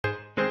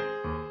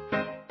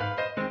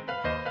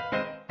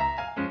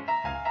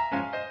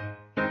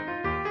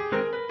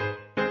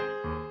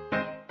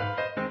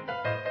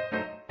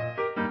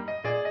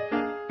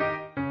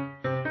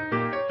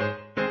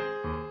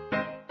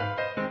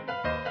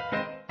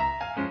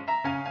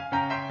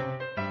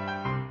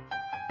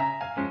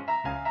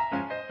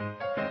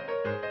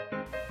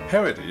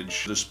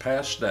Heritage is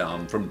passed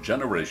down from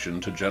generation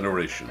to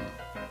generation,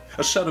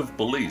 a set of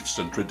beliefs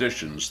and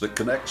traditions that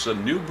connects a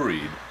new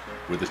breed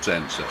with its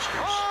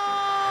ancestors.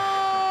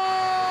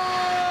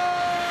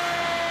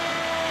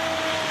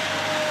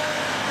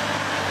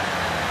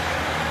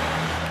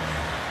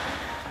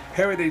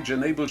 Heritage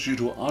enables you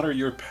to honor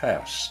your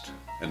past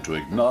and to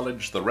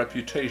acknowledge the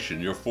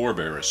reputation your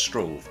forebears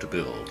strove to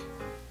build.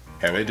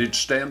 Heritage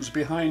stands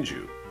behind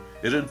you.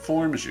 It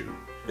informs you.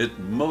 It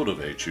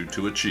motivates you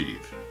to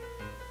achieve.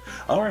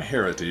 Our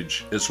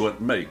heritage is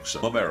what makes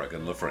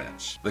American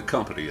LaFrance the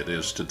company it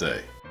is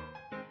today.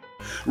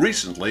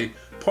 Recently,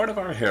 part of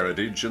our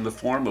heritage in the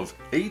form of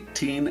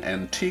 18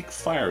 antique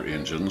fire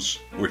engines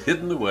were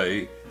hidden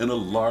away in a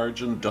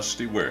large and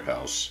dusty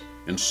warehouse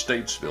in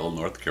Statesville,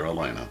 North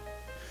Carolina.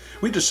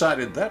 We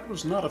decided that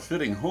was not a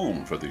fitting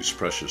home for these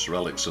precious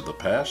relics of the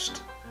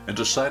past and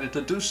decided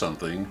to do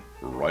something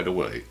right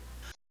away.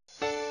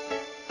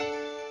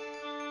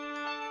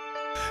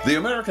 The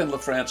American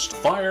LaFrance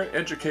Fire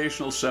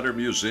Educational Center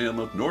Museum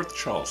of North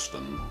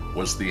Charleston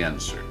was the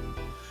answer.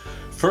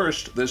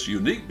 First, this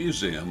unique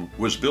museum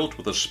was built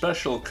with a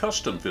special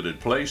custom-fitted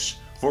place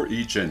for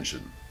each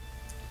engine.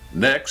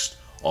 Next,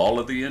 all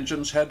of the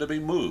engines had to be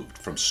moved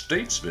from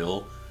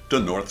Statesville to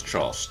North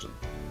Charleston.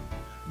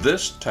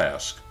 This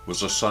task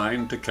was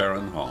assigned to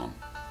Karen Hahn.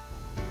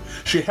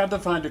 She had to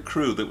find a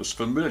crew that was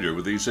familiar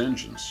with these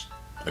engines,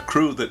 a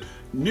crew that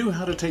knew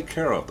how to take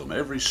care of them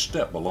every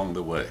step along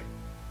the way,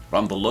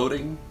 from the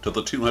loading to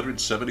the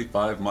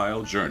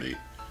 275-mile journey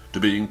to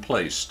being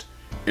placed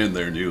in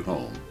their new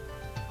home.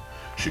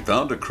 She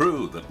found a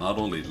crew that not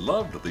only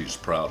loved these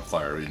proud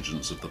fire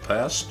engines of the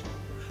past,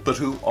 but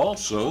who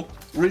also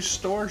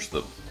restores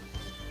them.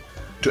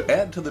 To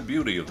add to the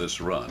beauty of this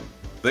run,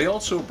 they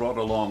also brought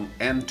along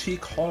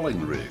antique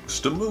hauling rigs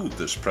to move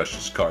this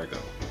precious cargo.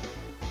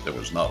 There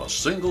was not a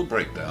single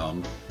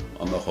breakdown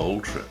on the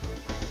whole trip.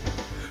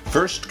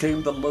 First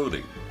came the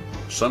loading.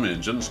 Some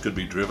engines could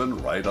be driven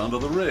right onto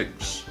the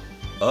rigs.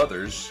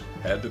 Others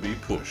had to be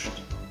pushed.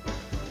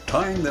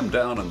 Tying them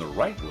down in the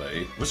right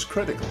way was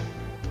critical.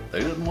 They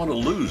didn't want to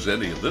lose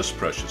any of this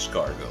precious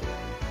cargo.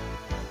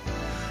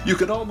 You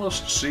could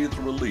almost see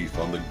the relief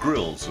on the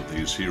grills of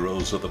these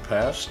heroes of the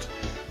past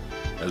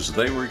as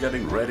they were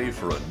getting ready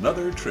for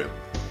another trip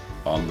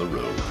on the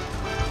road.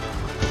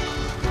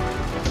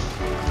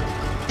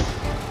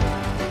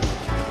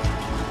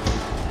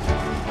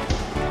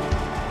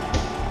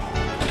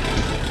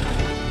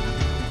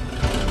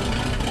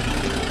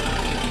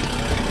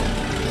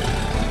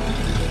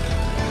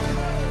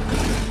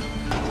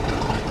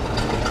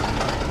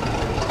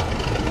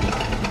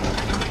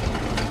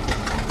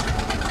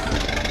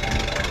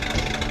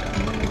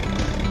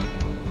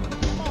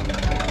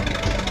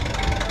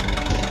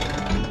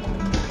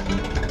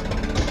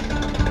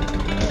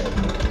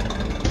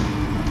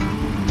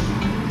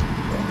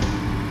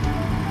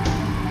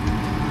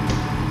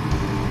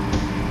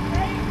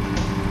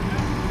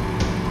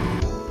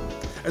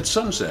 At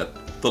sunset,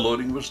 the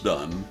loading was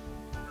done,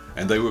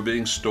 and they were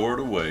being stored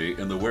away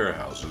in the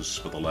warehouses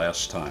for the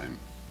last time.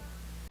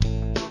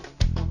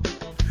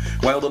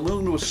 While the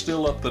moon was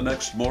still up the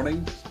next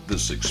morning,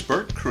 this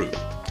expert crew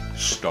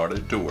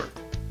started to work.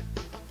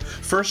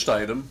 First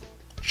item,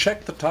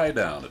 check the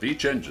tie-down of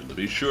each engine to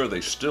be sure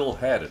they still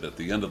had it at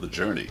the end of the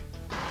journey.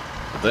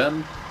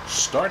 Then,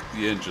 start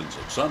the engines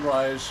at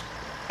sunrise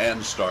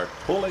and start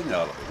pulling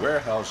out of the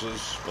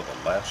warehouses for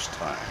the last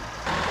time.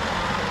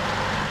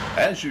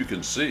 As you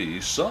can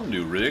see, some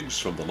new rigs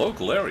from the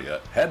local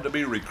area had to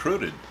be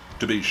recruited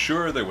to be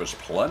sure there was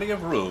plenty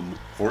of room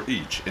for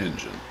each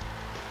engine.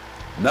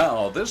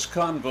 Now, this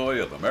convoy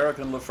of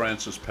American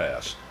LaFrance's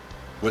past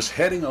was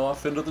heading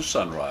off into the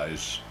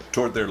sunrise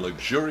toward their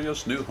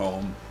luxurious new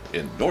home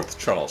in North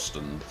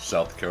Charleston,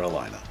 South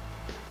Carolina.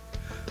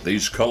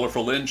 These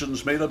colorful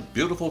engines made a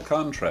beautiful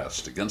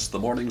contrast against the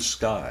morning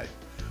sky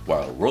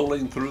while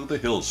rolling through the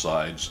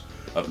hillsides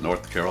of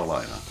North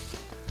Carolina.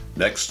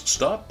 Next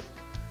stop,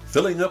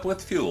 filling up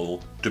with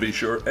fuel to be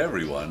sure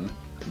everyone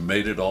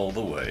made it all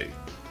the way.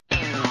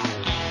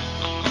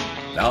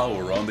 Now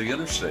we're on the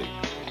interstate.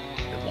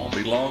 It won't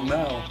be long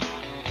now.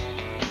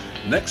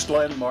 Next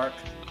landmark,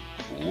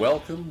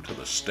 welcome to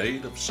the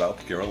state of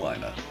South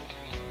Carolina.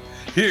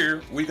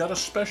 Here we got a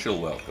special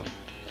welcome,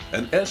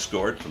 an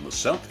escort from the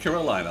South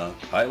Carolina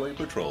Highway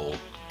Patrol,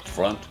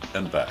 front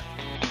and back.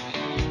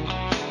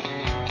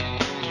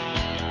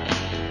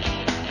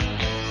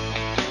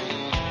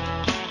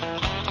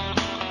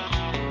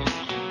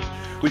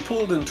 We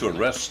pulled into a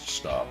rest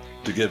stop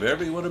to give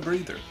everyone a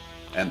breather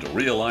and to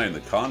realign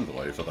the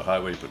convoy for the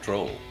Highway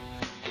Patrol.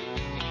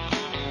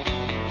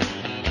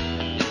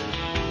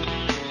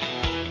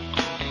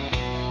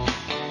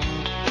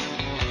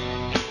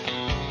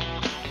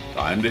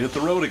 Time to hit the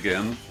road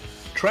again.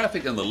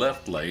 Traffic in the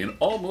left lane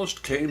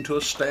almost came to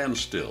a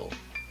standstill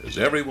as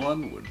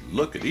everyone would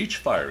look at each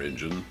fire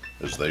engine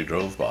as they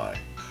drove by.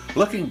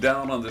 Looking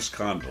down on this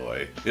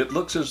convoy, it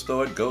looks as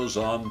though it goes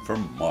on for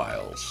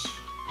miles.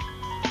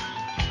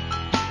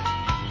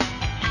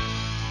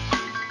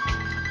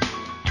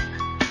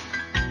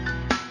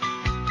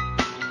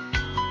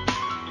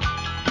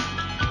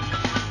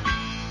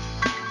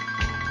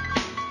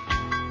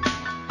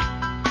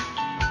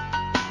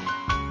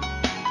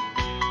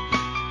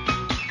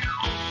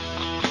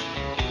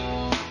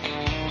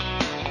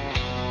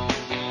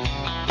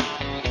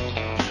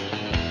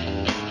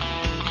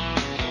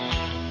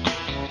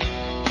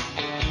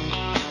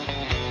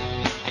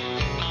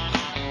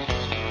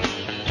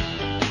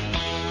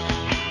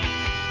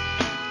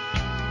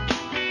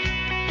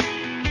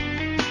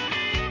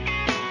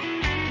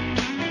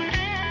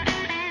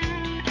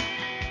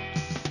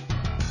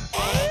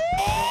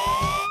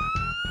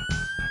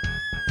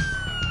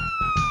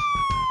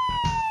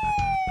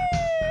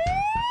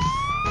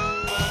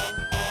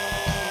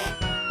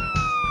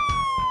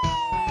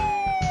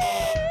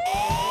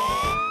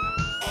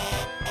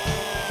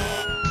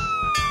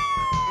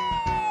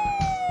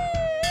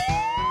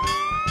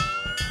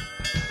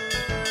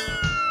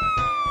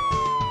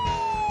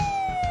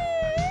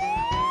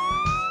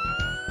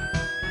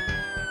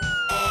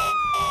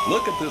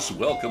 Look at this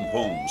welcome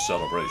home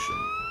celebration.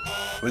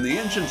 When the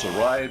engines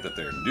arrived at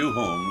their new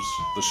homes,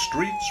 the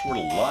streets were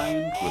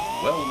lined with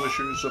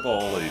well-wishers of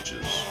all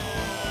ages.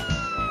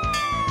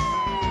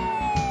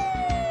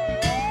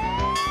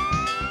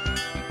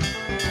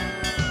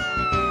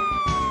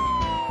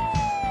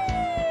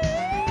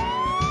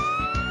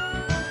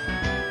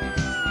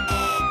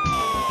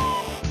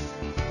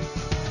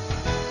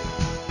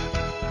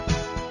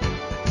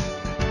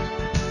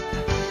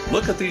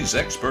 Look at these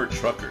expert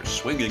truckers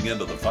swinging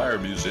into the Fire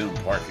Museum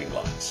parking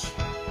lots.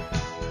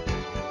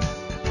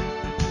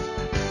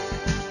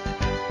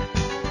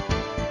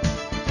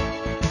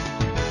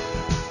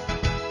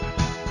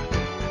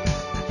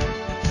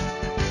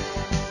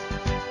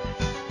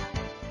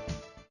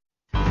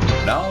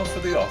 Now for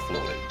the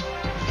offloading.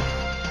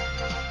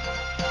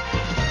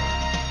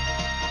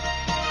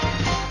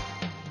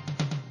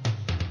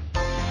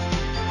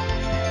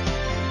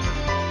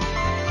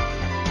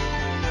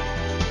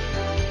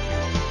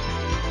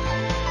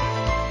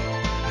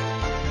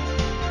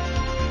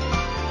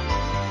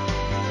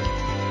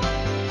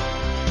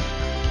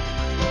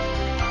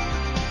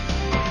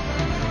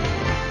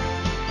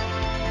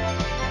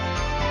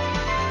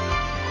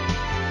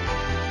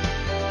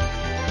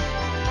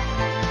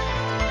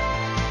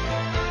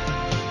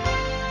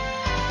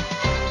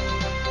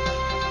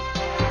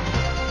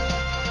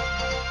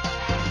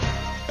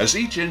 As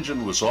each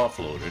engine was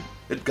offloaded,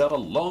 it got a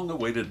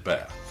long-awaited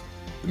bath.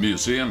 The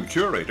museum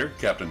curator,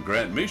 Captain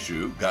Grant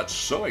Michaud, got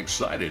so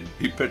excited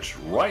he pitched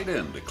right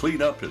in to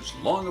clean up his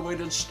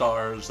long-awaited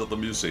stars of the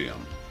museum.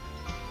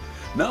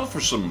 Now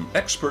for some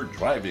expert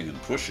driving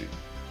and pushing.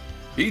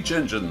 Each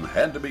engine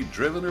had to be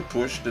driven or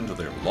pushed into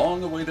their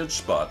long-awaited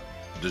spot,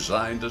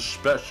 designed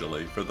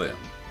especially for them.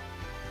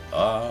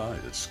 Ah,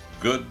 it's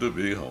good to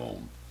be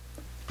home.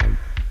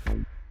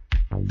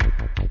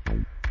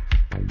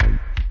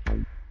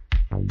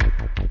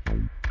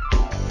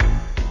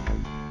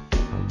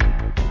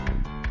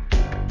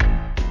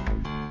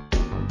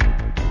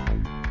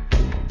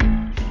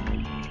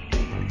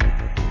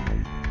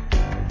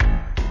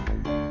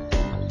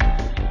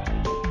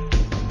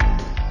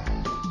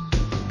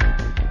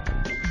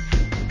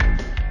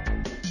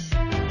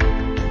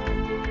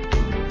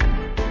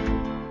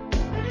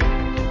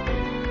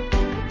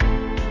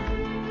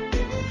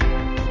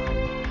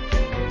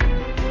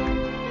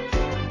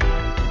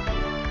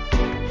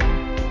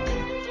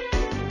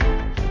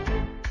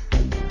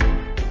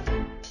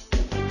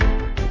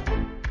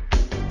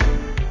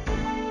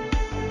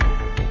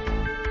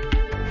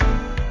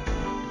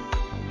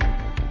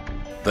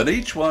 Then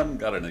each one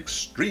got an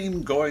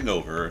extreme going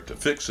over to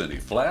fix any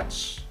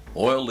flats,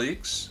 oil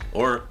leaks,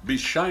 or be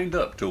shined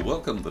up to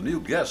welcome the new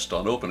guest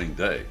on opening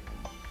day.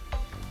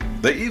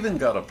 They even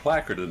got a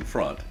placard in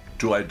front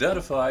to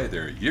identify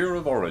their year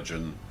of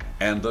origin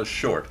and a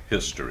short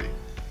history.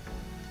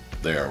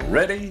 They are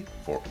ready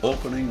for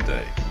opening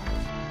day.